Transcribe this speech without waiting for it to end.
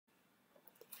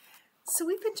So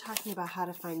we've been talking about how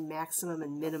to find maximum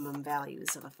and minimum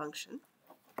values of a function.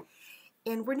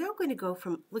 And we're now going to go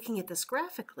from looking at this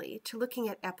graphically to looking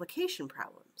at application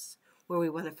problems where we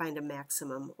want to find a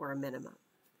maximum or a minimum.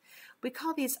 We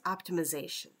call these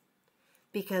optimization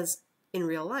because in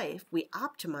real life we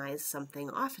optimize something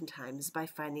oftentimes by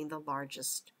finding the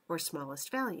largest or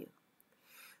smallest value.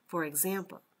 For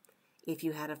example, if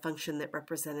you had a function that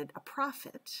represented a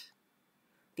profit,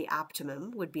 the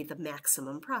optimum would be the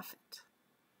maximum profit.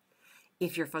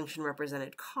 If your function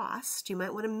represented cost, you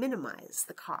might want to minimize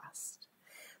the cost.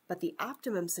 But the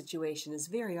optimum situation is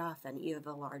very often either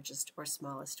the largest or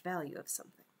smallest value of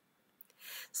something.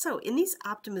 So in these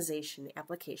optimization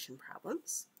application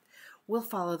problems, we'll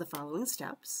follow the following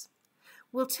steps.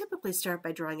 We'll typically start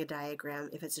by drawing a diagram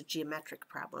if it's a geometric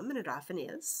problem, and it often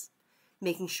is,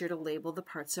 making sure to label the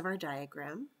parts of our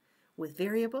diagram with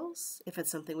variables if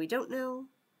it's something we don't know,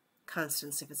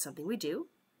 constants if it's something we do.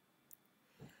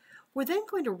 We're then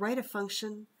going to write a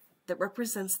function that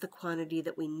represents the quantity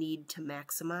that we need to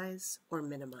maximize or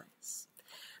minimize.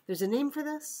 There's a name for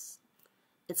this.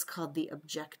 It's called the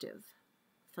objective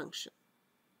function.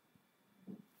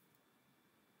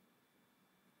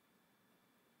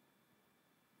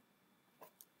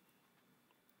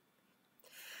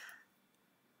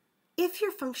 If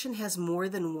your function has more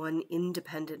than one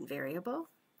independent variable,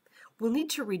 we'll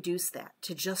need to reduce that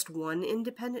to just one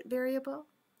independent variable.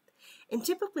 And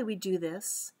typically we do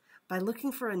this by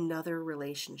looking for another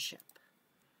relationship.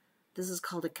 This is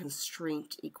called a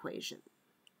constraint equation.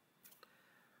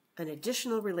 An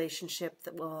additional relationship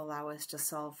that will allow us to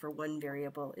solve for one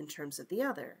variable in terms of the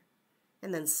other,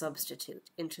 and then substitute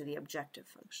into the objective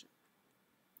function.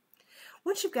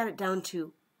 Once you've got it down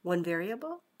to one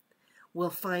variable, we'll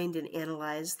find and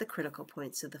analyze the critical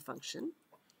points of the function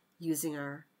using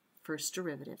our first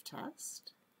derivative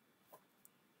test.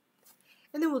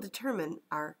 And then we'll determine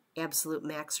our absolute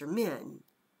max or min,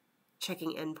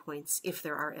 checking endpoints if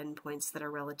there are endpoints that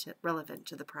are relevant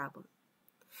to the problem.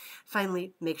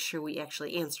 Finally, make sure we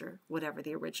actually answer whatever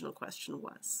the original question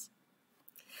was.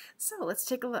 So let's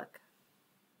take a look.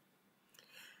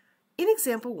 In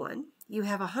example 1, you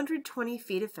have 120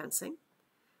 feet of fencing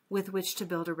with which to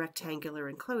build a rectangular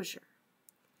enclosure.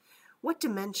 What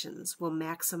dimensions will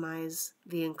maximize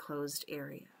the enclosed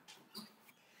area?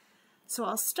 So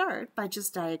I'll start by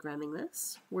just diagramming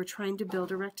this. We're trying to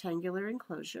build a rectangular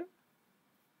enclosure.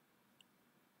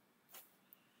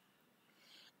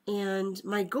 And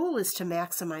my goal is to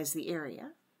maximize the area.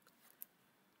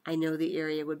 I know the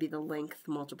area would be the length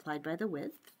multiplied by the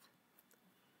width.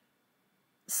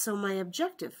 So my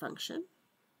objective function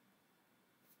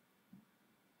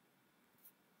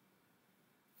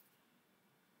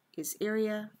is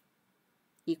area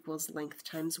equals length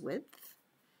times width.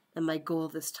 And my goal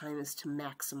this time is to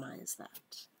maximize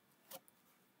that.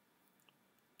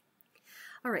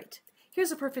 All right,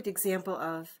 here's a perfect example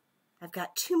of I've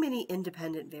got too many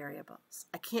independent variables.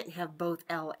 I can't have both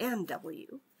L and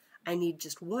W. I need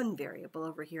just one variable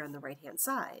over here on the right-hand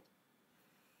side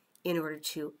in order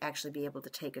to actually be able to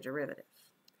take a derivative.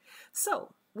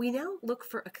 So we now look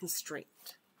for a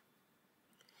constraint.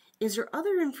 Is there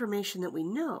other information that we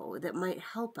know that might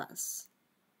help us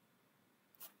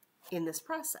in this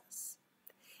process?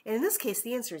 And in this case,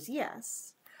 the answer is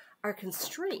yes. Our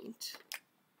constraint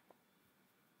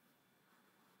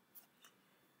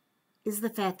is the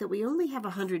fact that we only have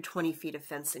 120 feet of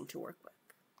fencing to work with.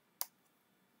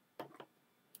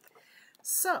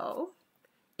 So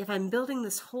if I'm building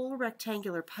this whole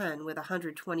rectangular pen with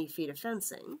 120 feet of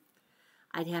fencing,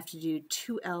 I'd have to do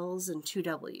 2 L's and 2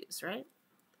 W's, right?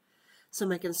 So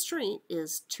my constraint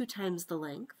is 2 times the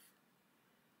length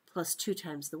plus 2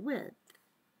 times the width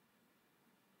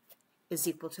is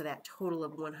equal to that total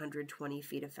of 120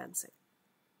 feet of fencing.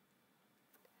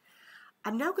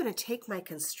 I'm now going to take my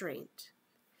constraint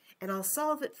and I'll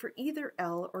solve it for either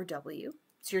L or W.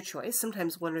 It's your choice.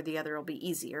 Sometimes one or the other will be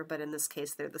easier, but in this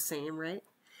case they're the same, right?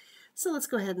 So let's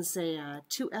go ahead and say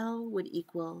 2L would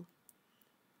equal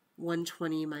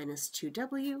 120 minus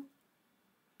 2W,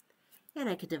 and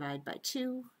I could divide by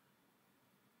 2.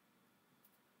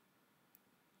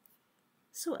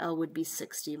 So L would be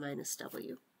 60 minus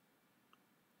W.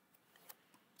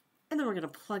 And then we're going to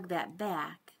plug that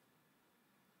back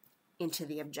into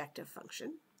the objective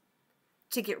function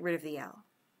to get rid of the L.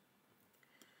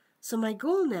 So my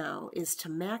goal now is to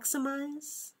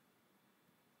maximize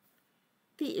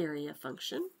the area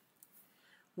function,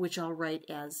 which I'll write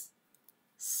as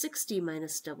 60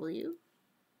 minus W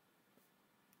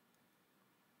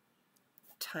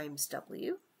times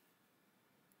W,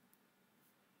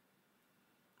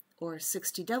 or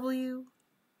 60W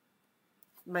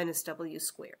minus W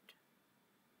squared.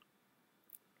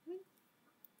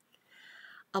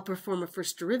 I'll perform a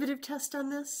first derivative test on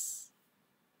this.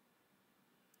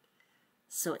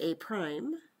 So A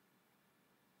prime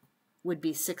would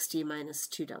be 60 minus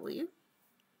 2w.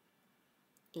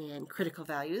 And critical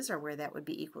values are where that would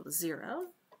be equal to 0.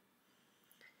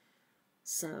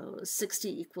 So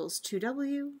 60 equals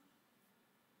 2w,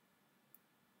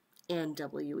 and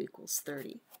w equals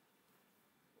 30.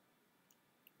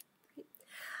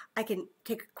 I can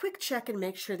take a quick check and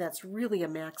make sure that's really a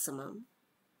maximum.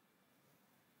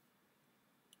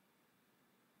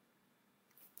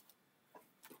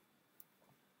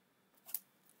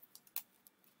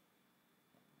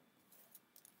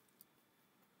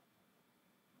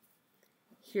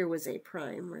 Here was A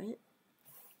prime, right?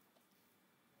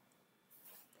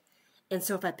 And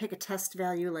so if I pick a test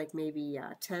value like maybe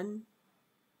 10,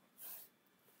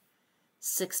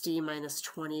 60 minus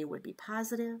 20 would be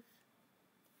positive,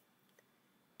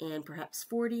 and perhaps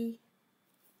 40.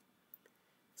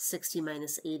 60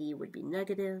 minus 80 would be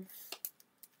negative,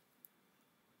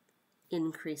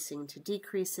 increasing to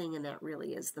decreasing, and that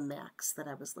really is the max that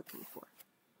I was looking for.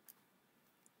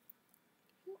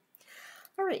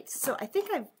 All right, so I think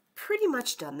I've pretty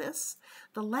much done this.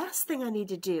 The last thing I need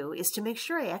to do is to make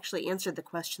sure I actually answered the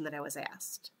question that I was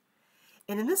asked.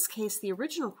 And in this case, the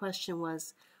original question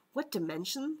was, what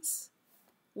dimensions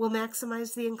will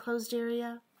maximize the enclosed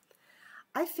area?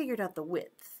 I figured out the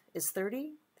width is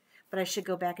 30, but I should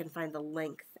go back and find the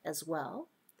length as well.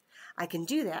 I can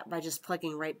do that by just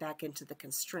plugging right back into the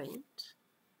constraint.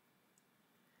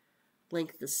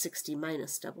 Length is 60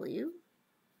 minus w.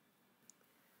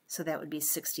 So that would be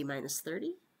 60 minus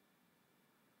 30,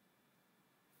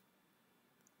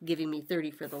 giving me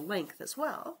 30 for the length as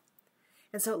well.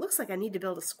 And so it looks like I need to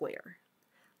build a square.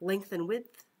 Length and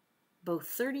width, both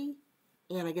 30,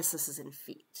 and I guess this is in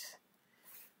feet.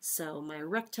 So my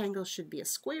rectangle should be a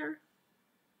square.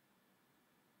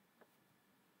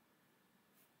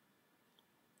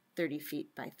 30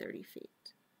 feet by 30 feet.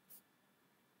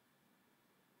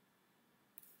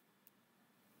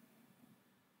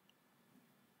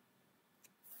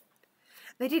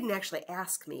 They didn't actually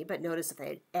ask me, but notice if they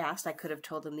had asked, I could have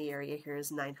told them the area here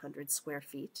is 900 square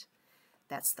feet.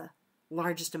 That's the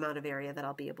largest amount of area that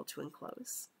I'll be able to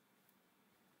enclose.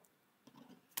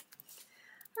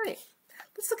 All right,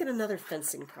 let's look at another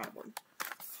fencing problem.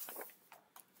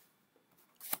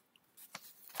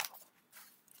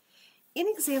 In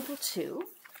example 2,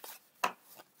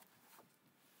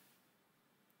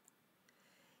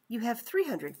 you have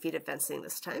 300 feet of fencing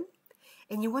this time,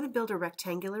 and you want to build a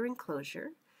rectangular enclosure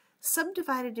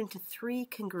subdivided into 3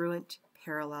 congruent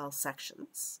parallel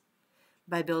sections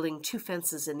by building 2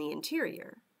 fences in the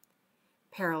interior,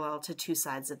 parallel to 2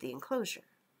 sides of the enclosure.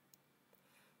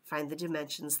 Find the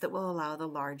dimensions that will allow the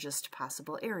largest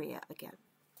possible area again.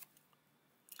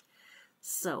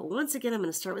 So once again, I'm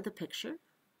going to start with a picture.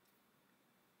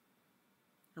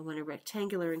 I want a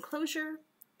rectangular enclosure,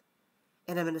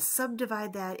 and I'm going to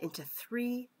subdivide that into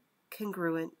 3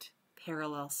 congruent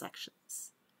parallel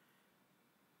sections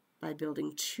by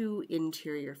building 2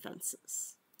 interior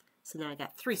fences. So now I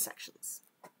got 3 sections.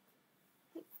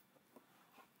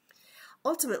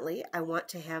 Ultimately, I want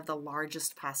to have the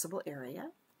largest possible area.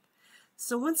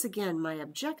 So once again, my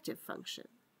objective function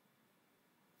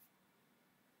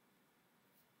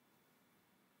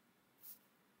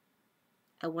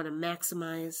I want to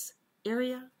maximize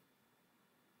area.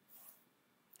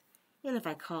 And if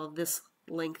I call this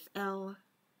length L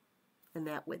and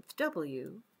that width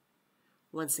W,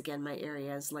 once again my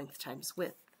area is length times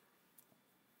width.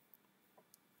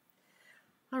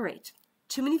 All right,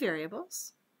 too many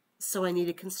variables, so I need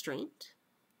a constraint.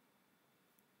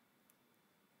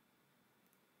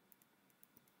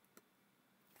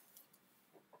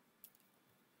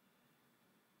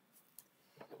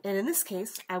 And in this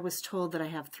case, I was told that I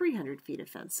have 300 feet of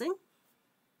fencing.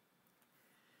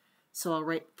 So I'll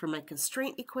write for my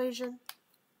constraint equation.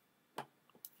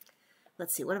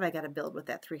 Let's see, what have I got to build with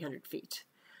that 300 feet?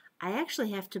 I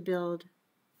actually have to build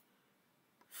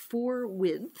 4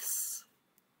 widths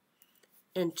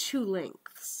and 2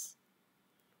 lengths.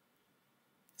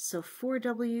 So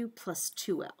 4W plus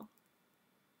 2L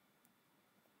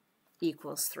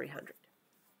equals 300.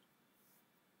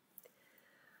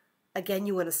 Again,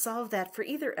 you want to solve that for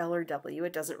either L or W,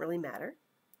 it doesn't really matter.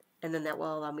 And then that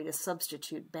will allow me to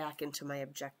substitute back into my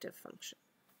objective function.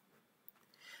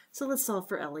 So let's solve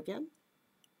for L again.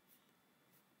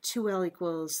 2L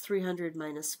equals 300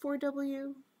 minus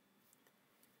 4W.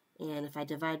 And if I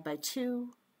divide by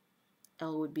 2,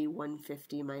 L would be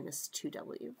 150 minus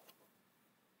 2W.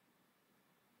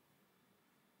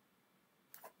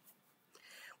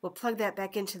 We'll plug that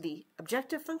back into the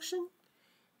objective function,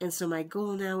 And so my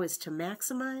goal now is to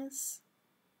maximize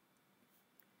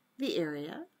the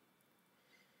area.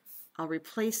 I'll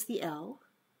replace the L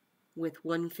with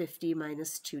 150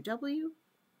 minus 2W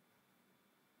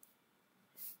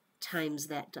times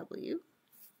that W,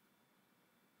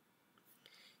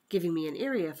 giving me an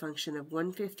area function of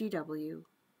 150W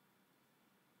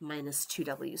minus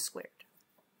 2W squared.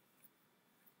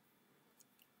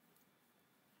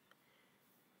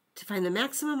 To find the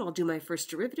maximum, I'll do my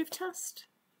first derivative test.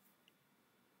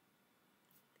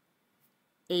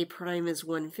 A prime is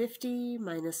 150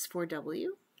 minus 4W.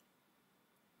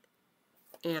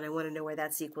 And I want to know why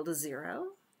that's equal to 0.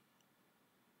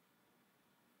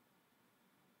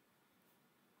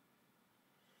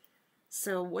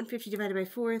 So 150 divided by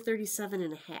 4,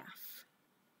 37.5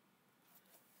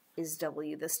 is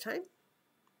W this time.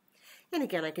 And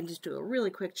again, I can just do a really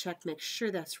quick check, make sure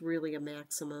that's really a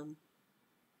maximum.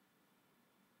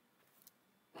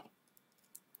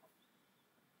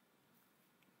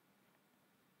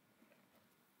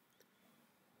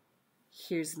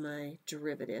 Here's my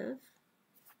derivative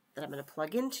that I'm going to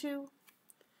plug into.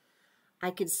 I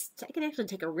can actually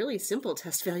take a really simple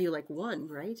test value like 1,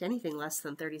 right? Anything less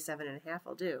than 37.5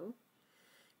 will do.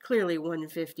 Clearly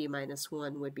 150 minus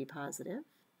 1 would be positive.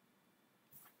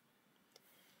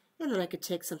 And then I could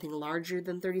take something larger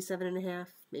than 37.5,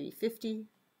 maybe 50.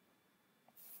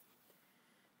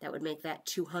 That would make that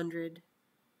 200.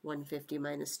 150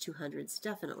 minus 200 is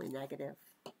definitely negative.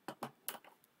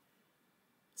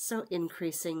 So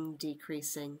increasing,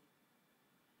 decreasing,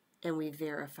 and we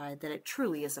verified that it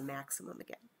truly is a maximum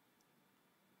again.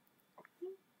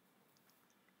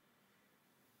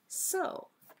 So,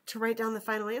 to write down the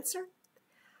final answer,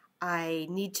 I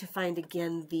need to find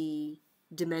again the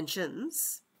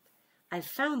dimensions. I've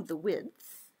found the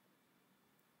width,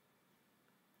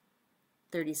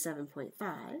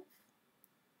 37.5.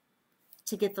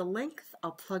 To get the length,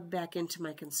 I'll plug back into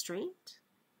my constraint.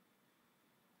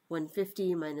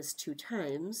 150 minus 2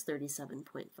 times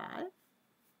 37.5,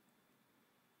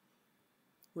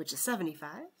 which is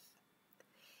 75.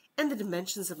 And the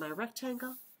dimensions of my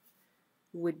rectangle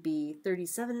would be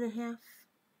 37.5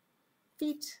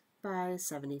 feet by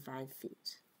 75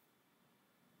 feet.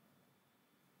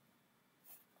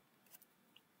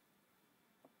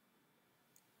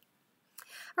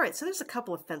 All right, so there's a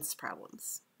couple of fence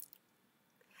problems.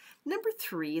 Number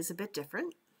 3 is a bit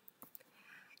different.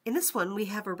 In this one, we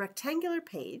have a rectangular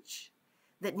page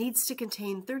that needs to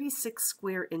contain 36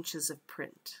 square inches of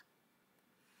print.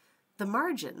 The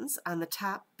margins on the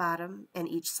top, bottom, and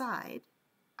each side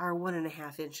are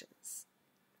 1.5 inches.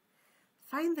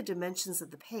 Find the dimensions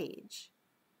of the page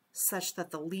such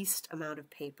that the least amount of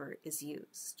paper is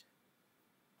used.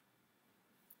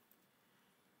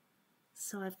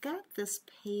 So I've got this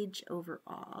page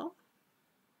overall.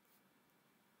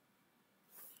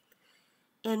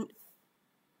 And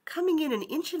coming in 1.5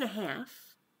 inches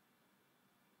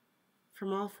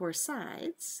from all 4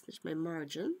 sides, there's my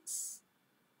margins,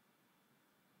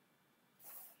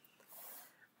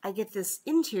 I get this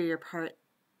interior part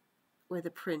where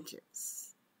the print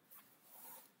is.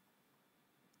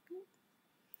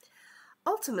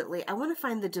 Ultimately, I want to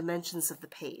find the dimensions of the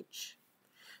page.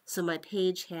 So my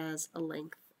page has a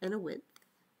length and a width.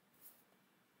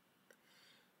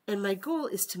 And my goal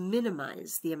is to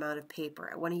minimize the amount of paper.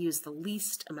 I want to use the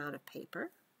least amount of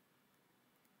paper.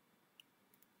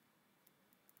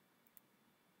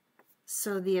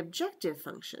 So the objective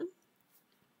function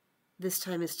this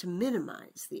time is to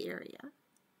minimize the area,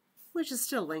 which is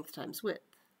still length times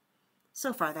width.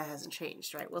 So far that hasn't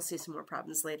changed, right? We'll see some more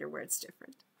problems later where it's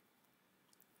different.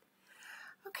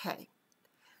 Okay,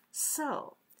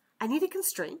 so I need a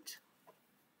constraint.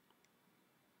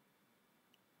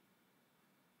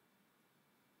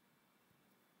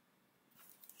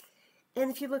 And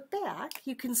if you look back,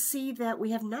 you can see that we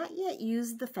have not yet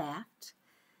used the fact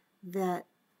that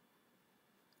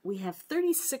we have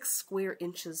 36 square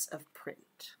inches of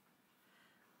print.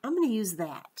 I'm going to use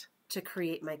that to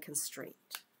create my constraint.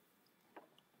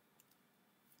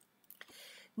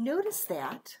 Notice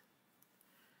that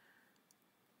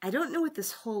I don't know what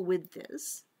this whole width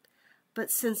is, but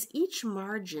since each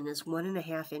margin is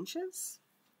 1.5 inches,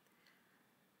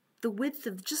 the width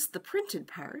of just the printed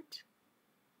part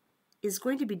is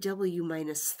going to be W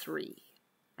minus 3.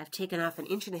 I've taken off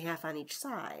 1.5 inches on each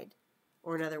side,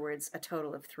 or in other words, a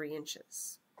total of 3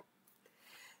 inches.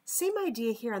 Same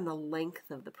idea here on the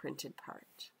length of the printed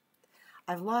part.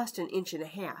 I've lost 1.5 inches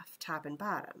top and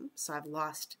bottom, so I've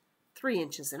lost 3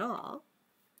 inches in all.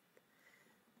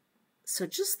 So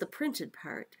just the printed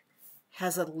part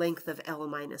has a length of L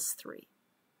minus 3.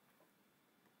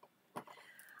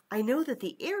 I know that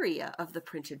the area of the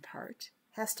printed part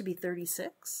has to be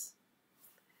 36.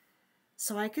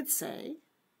 So I could say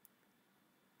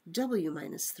W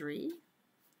minus 3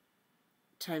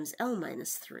 times L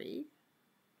minus 3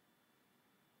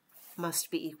 must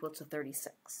be equal to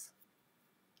 36.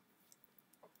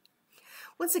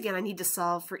 Once again, I need to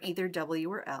solve for either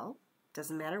W or L.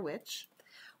 Doesn't matter which.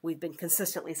 We've been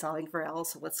consistently solving for L,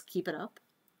 so let's keep it up.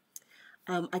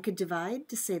 I could divide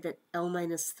to say that L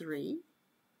minus 3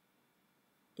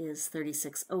 is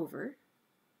 36 over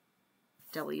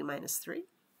W minus 3.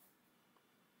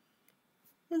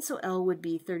 And so L would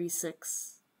be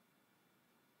 36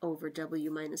 over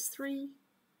W minus 3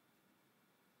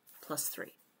 plus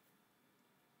 3.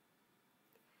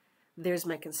 There's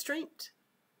my constraint.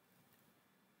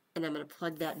 And I'm going to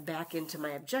plug that back into my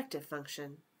objective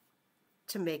function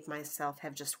to make myself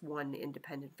have just one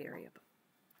independent variable.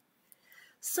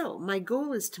 So my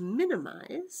goal is to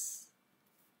minimize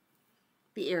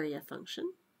the area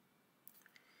function,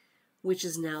 which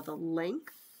is now the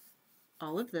length,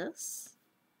 all of this,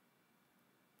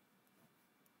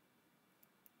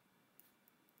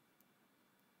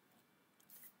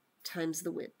 times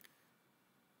the width.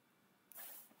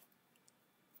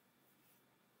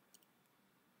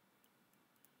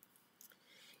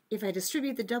 If I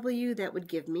distribute the W, that would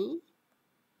give me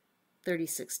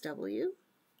 36W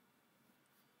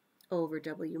over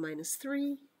W minus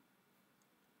 3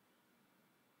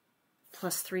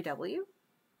 plus 3W.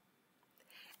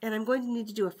 And I'm going to need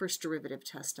to do a first derivative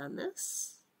test on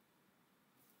this.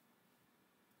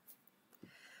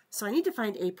 So I need to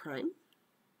find A prime.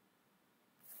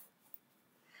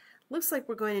 Looks like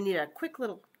we're going to need a quick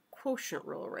little quotient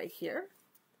rule right here.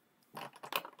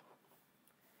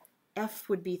 F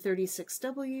would be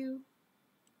 36W,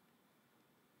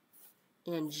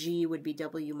 and G would be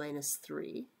W minus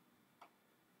 3.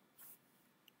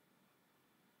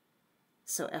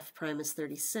 So F prime is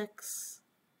 36,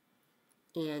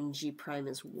 and G prime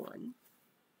is 1.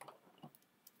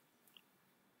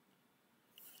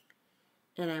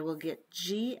 And I will get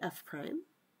G F prime,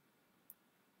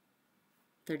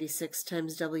 36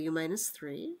 times W minus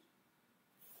 3,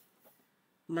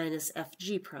 minus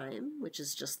FG prime, which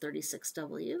is just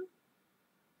 36W,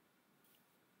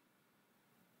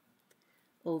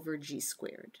 over G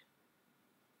squared.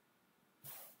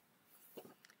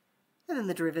 And then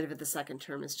the derivative of the second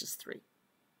term is just 3.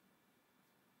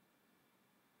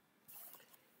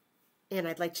 And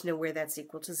I'd like to know where that's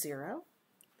equal to 0.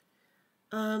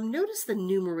 Notice the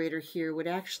numerator here would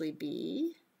actually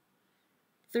be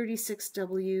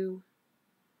 36W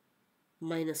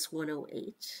minus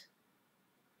 108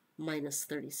 minus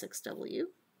 36W.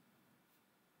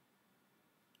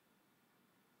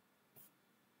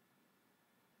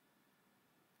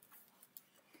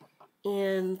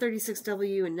 And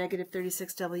 36W and negative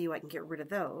 36W, I can get rid of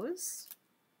those.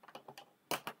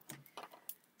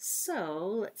 So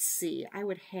let's see, I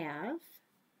would have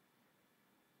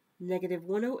negative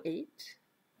 108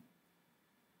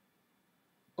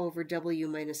 over W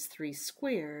minus 3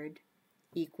 squared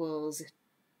equals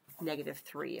negative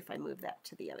 3 if I move that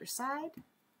to the other side.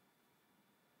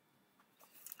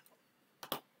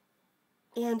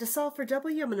 And to solve for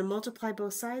W, I'm going to multiply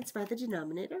both sides by the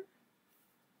denominator.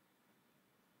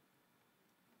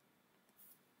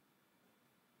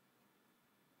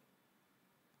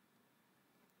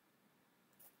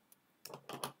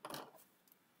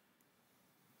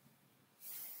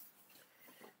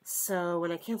 So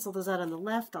when I cancel those out on the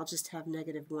left, I'll just have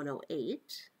negative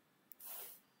 108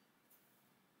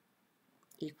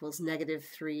 equals negative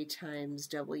 3 times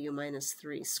W minus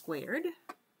 3 squared.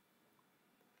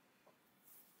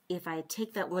 If I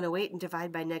take that 108 and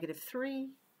divide by negative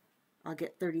 3, I'll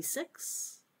get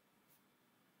 36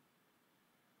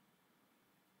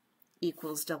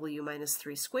 equals W minus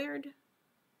 3 squared.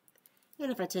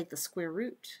 And if I take the square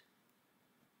root,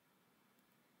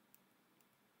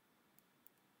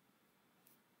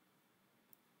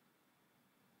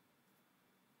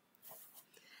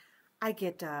 I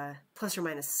get plus or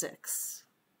minus 6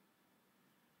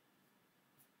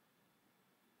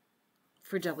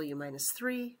 for W minus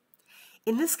 3.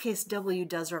 In this case, W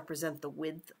does represent the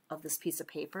width of this piece of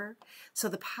paper, so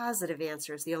the positive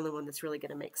answer is the only one that's really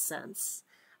going to make sense.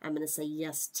 I'm going to say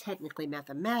yes, technically,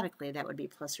 mathematically, that would be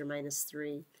plus or minus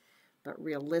 3, but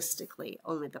realistically,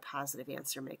 only the positive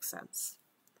answer makes sense.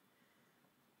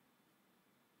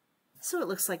 So it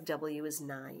looks like W is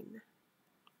 9.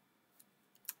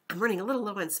 I'm running a little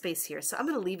low on space here, so I'm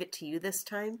going to leave it to you this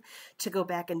time to go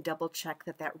back and double check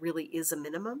that that really is a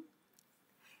minimum.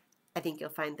 I think you'll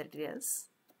find that it is.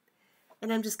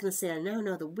 And I'm just going to say I now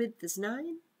know the width is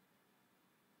 9.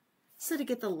 So to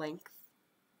get the length,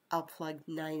 I'll plug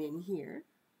 9 in here.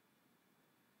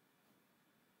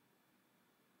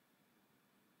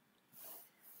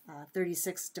 Uh,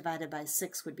 36 divided by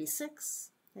 6 would be 6,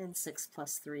 and 6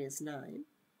 plus 3 is 9.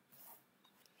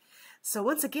 So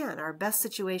once again, our best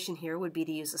situation here would be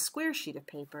to use a square sheet of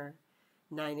paper,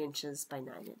 9 inches by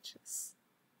 9 inches.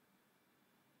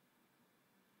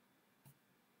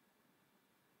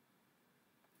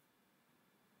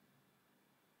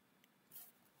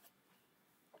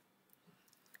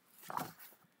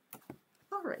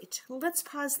 All right, let's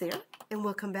pause there, and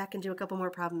we'll come back and do a couple more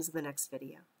problems in the next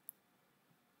video.